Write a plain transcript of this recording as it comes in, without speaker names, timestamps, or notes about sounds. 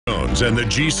Jones and the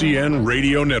GCN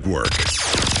Radio Network.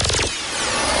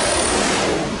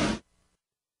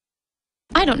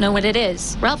 I don't know what it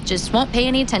is. Ralph just won't pay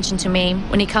any attention to me.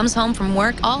 When he comes home from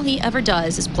work, all he ever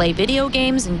does is play video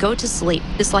games and go to sleep.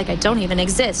 It's like I don't even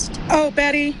exist. Oh,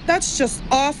 Betty, that's just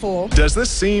awful. Does this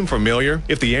seem familiar?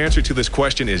 If the answer to this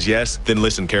question is yes, then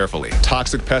listen carefully.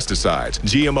 Toxic pesticides,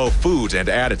 GMO foods and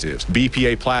additives,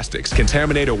 BPA plastics,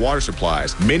 contaminated water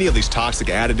supplies. Many of these toxic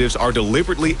additives are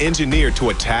deliberately engineered to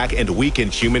attack and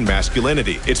weaken human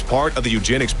masculinity. It's part of the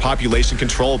eugenics population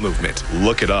control movement.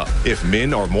 Look it up. If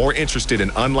men are more interested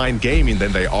in online gaming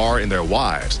than they are in their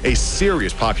wives, a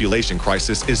serious population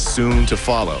crisis is soon to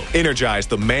follow. Energize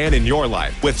the man in your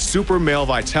life with Super Male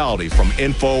Vitality from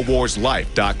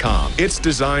InfoWarsLife.com. It's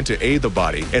designed to aid the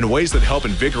body in ways that help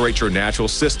invigorate your natural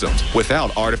systems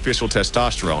without artificial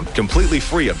testosterone, completely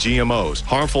free of GMOs,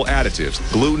 harmful additives,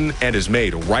 gluten, and is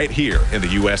made right here in the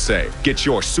USA. Get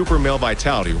your Super Male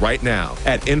Vitality right now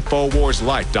at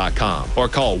InfoWarsLife.com or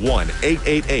call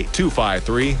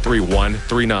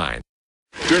 1-888-253-3139.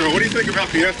 General, what do you think about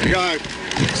the FBI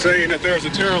saying that there's a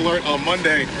terror alert on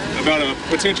Monday about a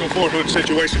potential Fort Hood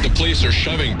situation? The police are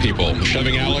shoving people,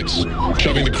 shoving Alex,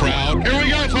 shoving the crowd. Here we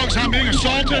go, folks. I'm being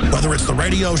assaulted. Whether it's the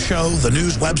radio show, the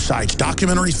news websites,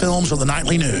 documentary films, or the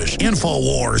nightly news,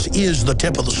 InfoWars is the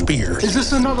tip of the spear. Is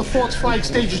this another false flag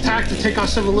stage attack to take our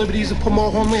civil liberties and put more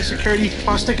homeland security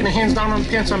while sticking their hands down on the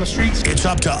pants on the streets? It's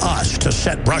up to us to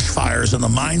set brush fires in the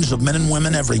minds of men and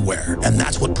women everywhere. And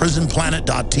that's what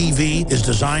PrisonPlanet.tv is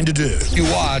designed to do. You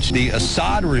watch, the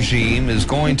Assad regime is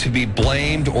going to be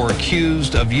blamed or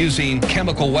accused of using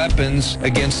chemical weapons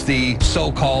against the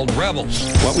so-called rebels.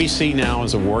 What we see now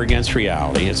is a war against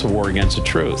reality. It's a war against the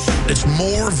truth. It's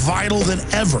more vital than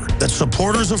ever that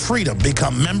supporters of freedom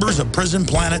become members of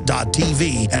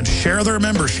PrisonPlanet.tv and share their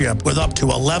membership with up to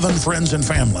 11 friends and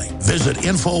family. Visit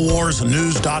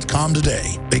InfoWarsNews.com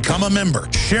today. Become a member,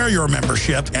 share your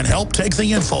membership, and help take the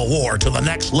InfoWar to the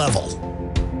next level.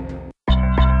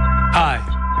 Hi,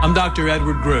 I'm Dr.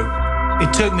 Edward Group.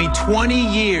 It took me 20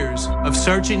 years of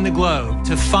searching the globe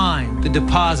to find the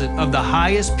deposit of the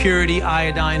highest purity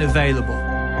iodine available.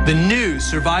 The new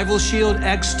Survival Shield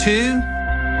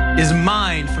X2 is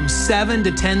mined from 7,000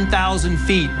 to 10,000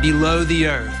 feet below the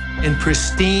earth in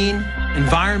pristine,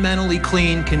 environmentally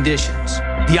clean conditions.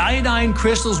 The iodine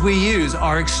crystals we use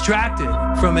are extracted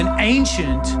from an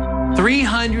ancient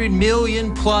 300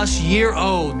 million plus year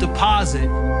old deposit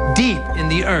deep in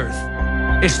the earth.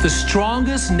 It's the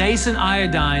strongest nascent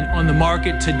iodine on the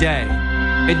market today.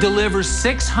 It delivers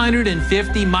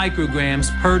 650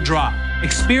 micrograms per drop.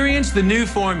 Experience the new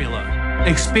formula.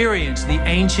 Experience the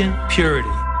ancient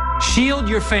purity. Shield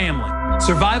your family.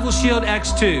 Survival Shield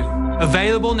X2.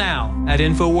 Available now at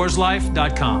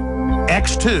InfoWarsLife.com.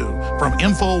 X2 from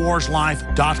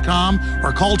InfoWarsLife.com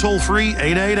or call toll-free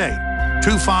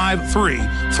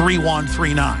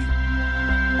 888-253-3139.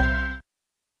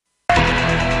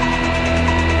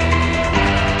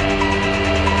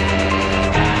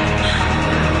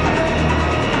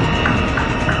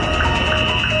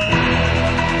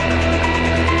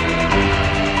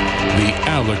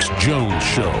 Alex Jones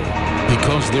Show,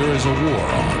 because there is a war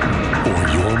on for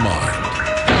your mind.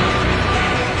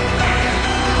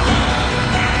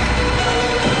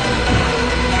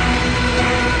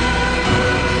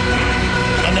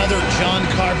 Another John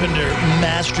Carpenter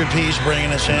masterpiece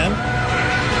bringing us in.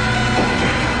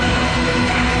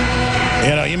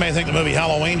 You know, you may think the movie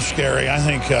Halloween's scary. I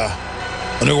think the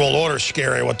New World Order's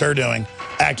scary, what they're doing,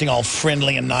 acting all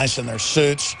friendly and nice in their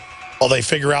suits. While they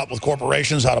figure out with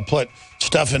corporations how to put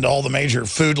stuff into all the major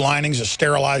food linings to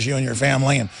sterilize you and your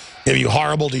family and give you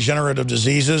horrible degenerative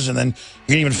diseases. And then you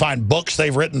can even find books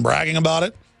they've written bragging about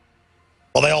it.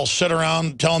 Well, they all sit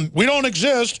around telling, we don't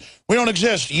exist. We don't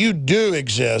exist. You do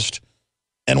exist,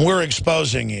 and we're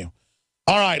exposing you.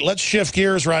 All right, let's shift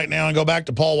gears right now and go back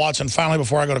to Paul Watson finally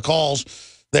before I go to calls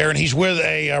there. And he's with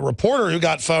a reporter who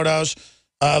got photos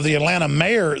of the Atlanta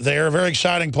mayor there. Very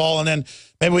exciting, Paul. And then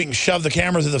maybe we can shove the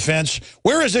camera through the fence.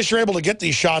 Where is this you're able to get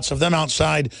these shots of them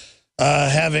outside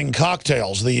having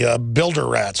cocktails, the builder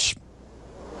rats?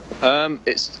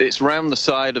 It's round the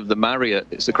side of the Marriott.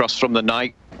 It's across from the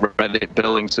Nike Reddit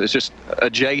building. So it's just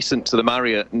adjacent to the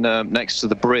Marriott and next to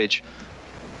the bridge,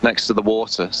 next to the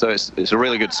water. So it's a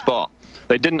really good spot.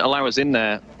 They didn't allow us in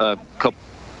there a couple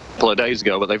of days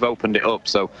ago, but they've opened it up.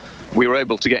 So we were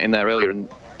able to get in there earlier, and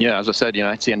yeah, as I said,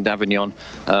 Etienne Davignon,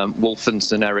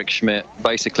 Wolfenson, Eric Schmidt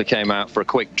basically came out for a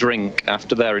quick drink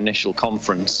after their initial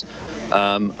conference.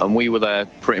 And we were there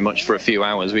pretty much for a few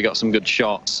hours. We got some good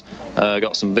shots,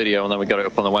 got some video, and then we got it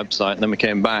up on the website. And then we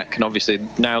came back, and obviously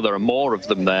now there are more of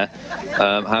them there,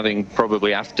 having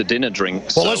probably after dinner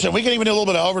drinks. Well, listen, we can even do a little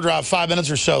bit of overdrive, 5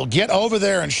 minutes or so. Get over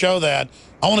there and show that.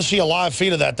 I want to see a live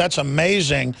feed of that. That's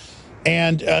amazing.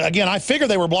 And, again, I figured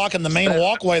they were blocking the main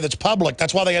walkway that's public.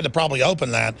 That's why they had to probably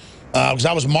open that. Because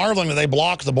I was marveling that they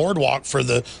blocked the boardwalk for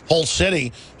the whole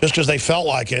city just because they felt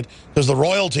like it. Because the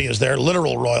royalty is there,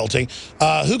 literal royalty.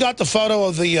 Who got the photo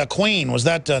of the Queen? Was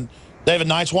that David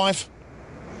Knight's wife?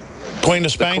 Queen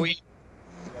of Spain?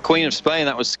 Queen of Spain,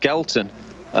 that was Skelton.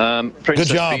 Good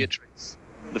job. Beatrice,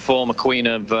 the former Queen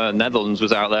of Netherlands,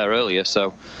 was out there earlier.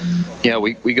 So, yeah,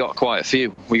 we got quite a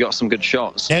few. We got some good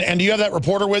shots. And do you have that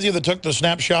reporter with you that took the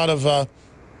snapshot of the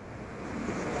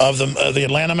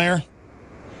Atlanta mayor?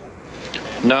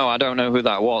 No, I don't know who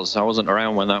that was. I wasn't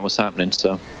around when that was happening,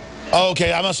 so. Oh,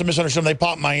 okay, I must have misunderstood. They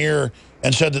popped my ear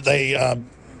and said that they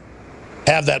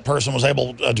have that person was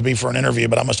able to be for an interview,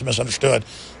 but I must have misunderstood.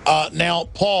 Now,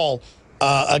 Paul,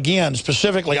 again,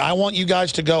 specifically, I want you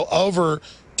guys to go over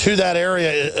to that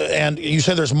area, and you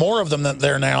said there's more of them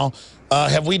there now.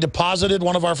 Have we deposited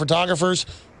one of our photographers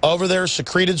over there,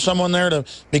 secreted someone there to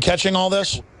be catching all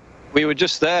this? We were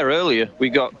just there earlier. We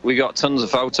got tons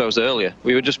of photos earlier.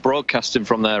 We were just broadcasting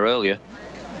from there earlier.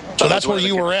 So that's where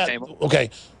you were at? Okay.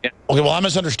 Yeah. Okay, well, I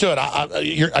misunderstood.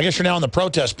 I guess you're now in the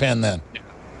protest pen then.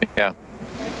 Yeah.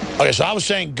 Okay, so I was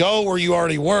saying go where you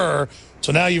already were,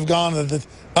 so now you've gone to the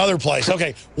other place.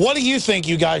 Okay, what do you think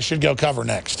you guys should go cover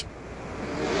next?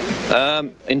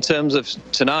 In terms of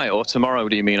tonight or tomorrow,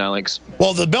 do you mean, Alex?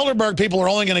 Well, the Bilderberg people are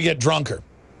only going to get drunker.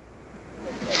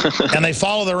 And they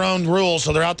follow their own rules,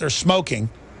 so they're out there smoking.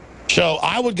 So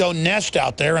I would go nest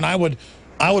out there, and I would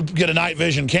get a night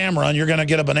vision camera, and you're going to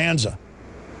get a bonanza.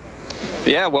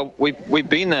 Yeah, well, we've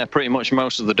been there pretty much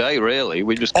most of the day, really.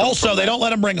 We just also, they don't let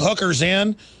them bring hookers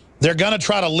in. They're going to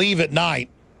try to leave at night.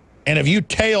 And if you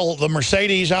tail the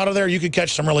Mercedes out of there, you could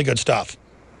catch some really good stuff.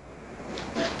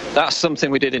 That's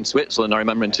something we did in Switzerland, I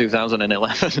remember, in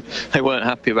 2011. They weren't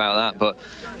happy about that, but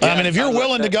yeah, I mean, if you're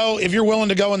willing to go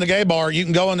in the gay bar, you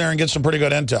can go in there and get some pretty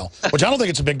good intel. Which I don't think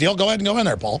it's a big deal. Go ahead and go in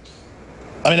there, Paul.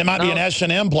 I mean, it might be an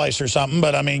S&M place or something,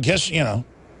 but I mean,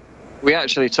 We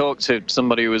actually talked to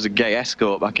somebody who was a gay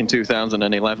escort back in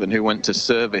 2011 who went to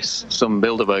service some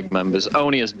Bilderberg members,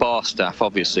 only as bar staff,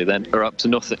 obviously. They are up to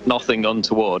nothing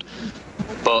untoward.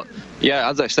 But yeah,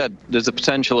 as I said, there's a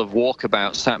potential of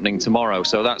walkabouts happening tomorrow,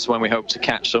 so that's when we hope to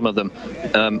catch some of them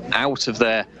out of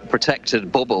their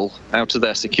protected bubble, out of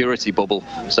their security bubble,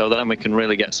 so then we can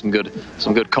really get some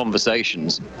good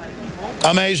conversations.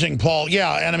 Amazing, Paul.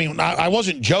 Yeah, and I mean, I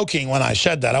wasn't joking when I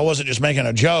said that. I wasn't just making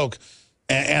a joke,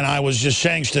 and I was just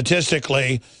saying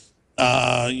statistically,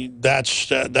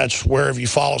 that's where if you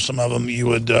follow some of them, you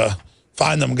would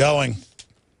find them going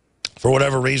for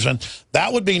whatever reason.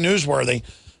 That would be newsworthy.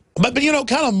 But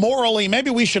kind of morally,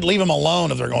 maybe we should leave them alone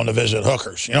if they're going to visit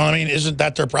hookers. You know what I mean? Isn't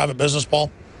that their private business,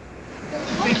 Paul?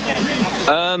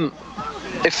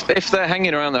 If they're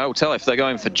hanging around the hotel, if they're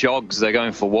going for jogs, they're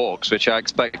going for walks, which I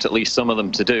expect at least some of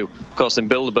them to do. Of course, in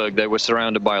Bilderberg, they were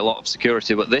surrounded by a lot of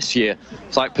security, but this year,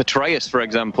 it's like Petraeus, for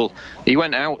example, he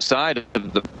went outside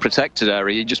of the protected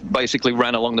area. He just basically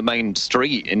ran along the main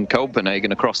street in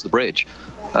Copenhagen across the bridge.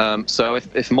 So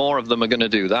if more of them are going to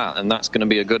do that, and that's going to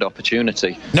be a good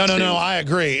opportunity. No, I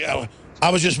agree. I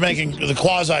was just making the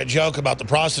quasi-joke about the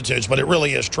prostitutes, but it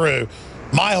really is true.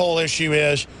 My whole issue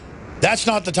is that's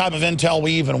not the type of intel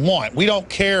we even want. We don't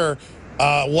care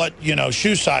what,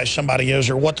 shoe size somebody is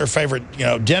or what their favorite,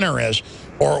 dinner is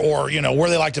or where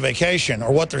they like to vacation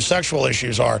or what their sexual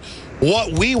issues are.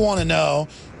 What we want to know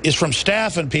is from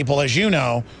staff and people, as you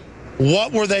know,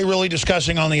 what were they really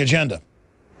discussing on the agenda?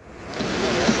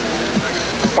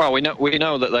 Well, we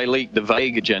know that they leaked the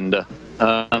vague agenda,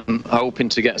 hoping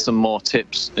to get some more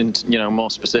tips and more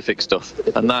specific stuff.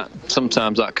 And that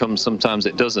sometimes that comes, sometimes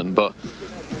it doesn't. But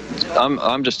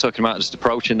I'm just talking about just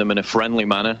approaching them in a friendly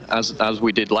manner, as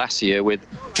we did last year with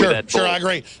Ed Ball. Sure, I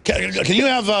agree. Can you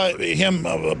have him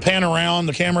pan around,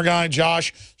 the camera guy,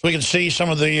 Josh, so we can see some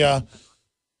of the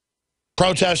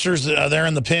protesters there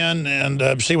in the pen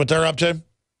and see what they're up to?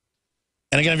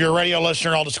 And again, if you're a radio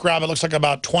listener, I'll describe it. It looks like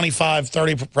about 25,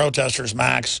 30 protesters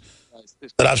max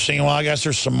that I've seen. Well, I guess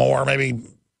there's some more, maybe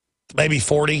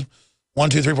 40. 1,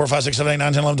 2, 3, 4, 5, 6, 7, 8,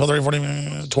 9, 10, 11, 12, 13,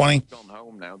 14, 20. Gone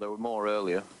home now. There were more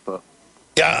earlier, but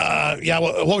yeah.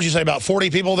 What would you say, about 40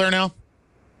 people there now?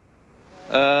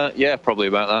 Yeah, probably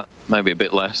about that. Maybe a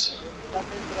bit less.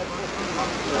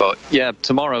 But yeah,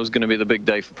 tomorrow's going to be the big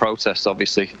day for protests,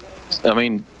 obviously. I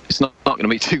mean, it's not going to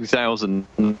be 2,000.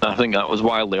 I think that was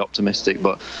wildly optimistic,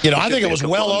 but... You know, I think it was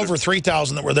well over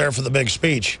 3,000 that were there for the big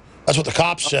speech. That's what the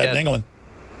cops said in England.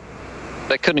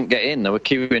 They couldn't get in. They were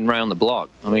queuing around the block.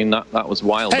 I mean, that was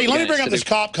wild. Hey, let me bring up this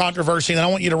cop controversy, and then I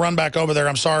want you to run back over there.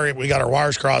 I'm sorry we got our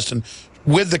wires crossed. And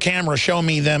with the camera, show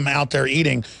me them out there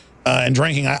eating and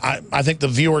drinking. I think the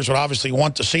viewers would obviously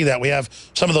want to see that. We have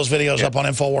some of those videos up on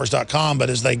Infowars.com, but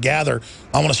as they gather,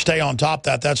 I want to stay on top of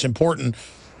that. That's important.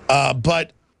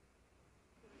 But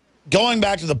going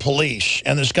back to the police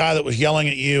and this guy that was yelling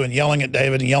at you and yelling at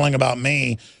David and yelling about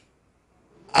me,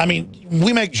 I mean,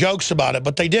 we make jokes about it,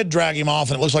 but they did drag him off,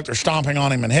 and it looks like they're stomping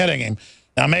on him and hitting him.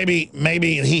 Now, maybe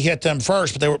he hit them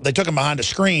first, but they took him behind a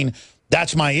screen.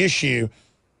 That's my issue.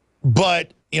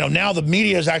 But, you know, now the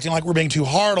media is acting like we're being too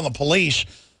hard on the police,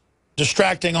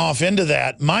 distracting off into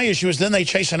that. My issue is then they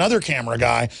chase another camera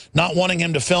guy, not wanting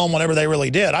him to film whatever they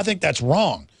really did. I think that's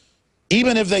wrong.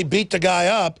 Even if they beat the guy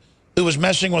up who was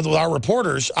messing with our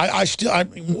reporters,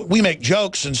 we make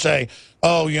jokes and say,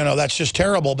 oh, you know, that's just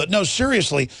terrible. But no,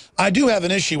 seriously, I do have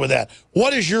an issue with that.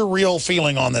 What is your real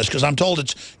feeling on this? Because I'm told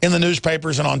it's in the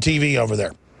newspapers and on TV over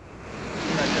there.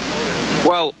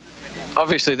 Well,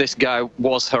 obviously this guy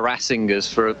was harassing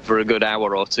us for a good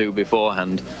hour or two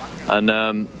beforehand.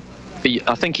 And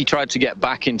I think he tried to get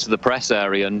back into the press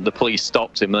area, and the police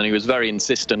stopped him, and he was very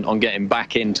insistent on getting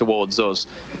back in towards us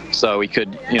so he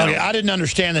could, you know... Okay, I didn't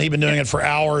understand that he'd been doing it for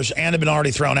hours and had been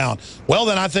already thrown out. Well,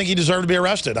 then I think he deserved to be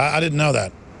arrested. I didn't know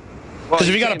that. Because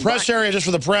if you got a press area just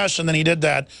for the press, and then he did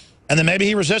that, and then maybe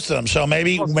he resisted them, so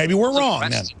maybe we're wrong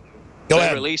then. Go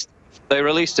ahead. They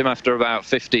released him after about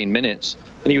 15 minutes.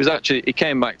 And he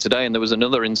came back today, and there was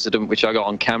another incident which I got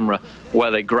on camera where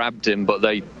they grabbed him, but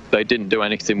they didn't do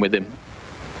anything with him.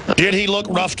 Did he look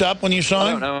roughed up when you saw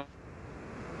him? I don't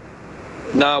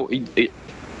know. No,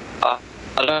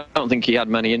 I don't think he had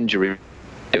many injuries.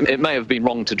 It may have been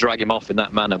wrong to drag him off in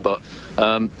that manner, but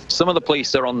some of the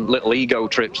police are on little ego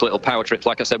trips, little power trips.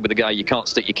 Like I said with the guy, you can't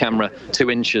stick your camera 2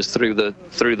 inches through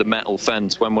the metal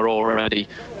fence when we're already,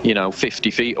 you know, 50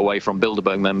 feet away from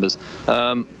Bilderberg members.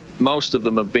 Most of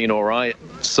them have been all right.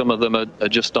 Some of them are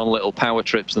just on little power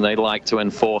trips, and they like to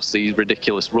enforce these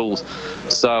ridiculous rules.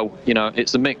 So, you know,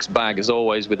 it's a mixed bag, as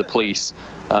always, with the police.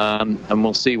 And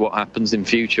we'll see what happens in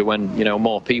future when, you know,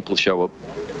 more people show up.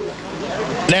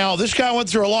 Now, this guy went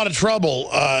through a lot of trouble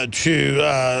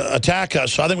to attack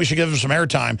us, so I think we should give him some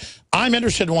airtime. I'm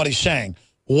interested in what he's saying.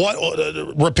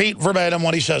 Repeat verbatim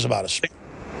what he says about us.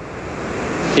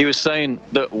 He was saying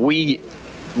that we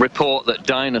report that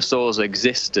dinosaurs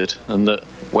existed and that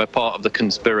we're part of the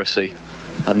conspiracy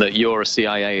and that you're a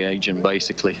CIA agent,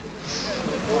 basically.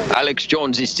 Alex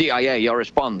Jones is CIA, your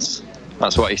response.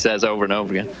 That's what he says over and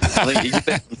over again. I think he's a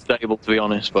bit unstable, to be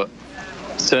honest, but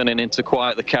turning into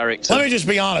quite the character. Let me just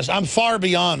be honest. I'm far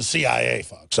beyond CIA,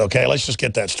 folks, okay? Let's just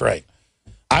get that straight.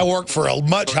 I work for a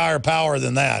much higher power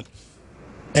than that.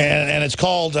 And it's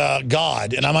called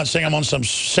God. And I'm not saying I'm on some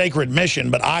sacred mission,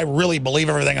 but I really believe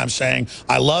everything I'm saying.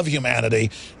 I love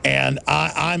humanity, and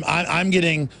I'm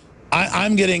getting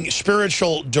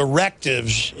spiritual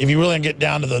directives. If you really get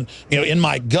down to the, you know, in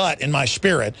my gut, in my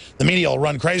spirit, the media will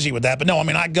run crazy with that. But no, I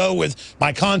mean, I go with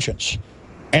my conscience,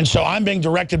 and so I'm being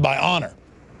directed by honor.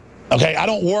 Okay, I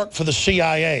don't work for the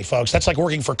CIA, folks. That's like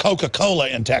working for Coca-Cola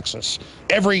in Texas.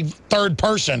 Every third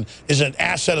person is an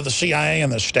asset of the CIA in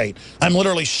this state. I'm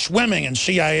literally swimming in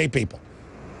CIA people.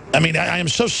 I mean, I am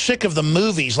so sick of the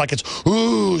movies, like it's,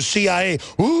 ooh, CIA,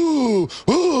 ooh,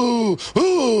 ooh,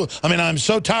 ooh. I mean, I'm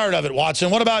so tired of it,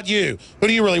 Watson. What about you? Who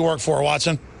do you really work for,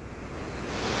 Watson?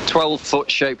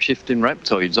 12-foot shape-shifting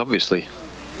reptoids, obviously.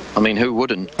 I mean, who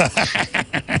wouldn't?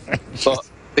 But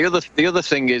the other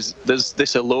thing is there's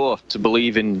this allure to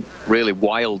believe in really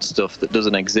wild stuff that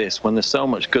doesn't exist when there's so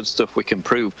much good stuff we can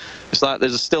prove. It's like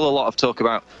there's still a lot of talk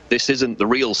about this isn't the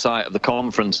real site of the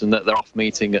conference and that they're off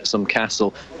meeting at some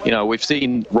castle. You know, we've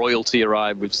seen royalty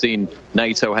arrive, we've seen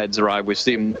NATO heads arrive, we've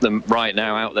seen them right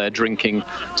now out there drinking,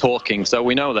 talking, so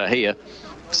we know they're here.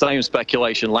 Same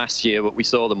speculation last year, but we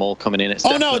saw them all coming in.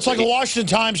 Oh, no, it's like the Washington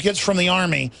Times gets from the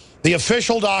Army the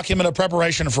official document of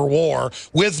preparation for war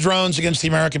with drones against the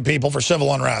American people for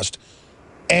civil unrest.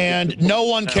 And no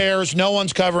one cares. No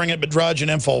one's covering it but Drudge and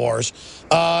InfoWars.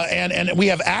 And we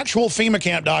have actual FEMA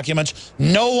camp documents.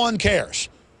 No one cares.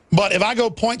 But if I go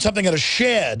point something at a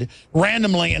shed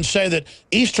randomly and say that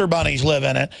Easter bunnies live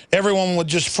in it, everyone would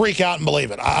just freak out and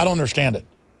believe it. I don't understand it.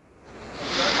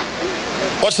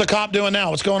 What's the cop doing now?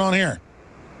 What's going on here?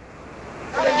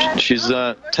 She's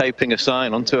taping a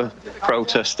sign onto a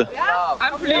protester.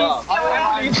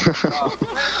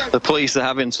 The police are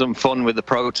having some fun with the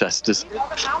protesters.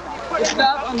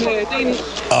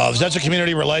 That's a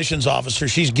community relations officer.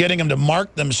 She's getting them to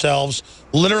mark themselves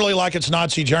literally like it's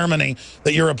Nazi Germany,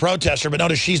 that you're a protester, but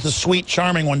notice she's the sweet,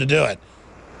 charming one to do it.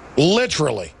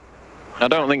 Literally. I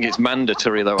don't think it's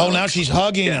mandatory, though. Oh, now she's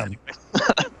hugging him.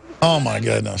 Oh, my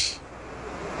goodness.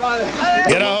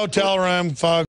 Get a hotel room, folks.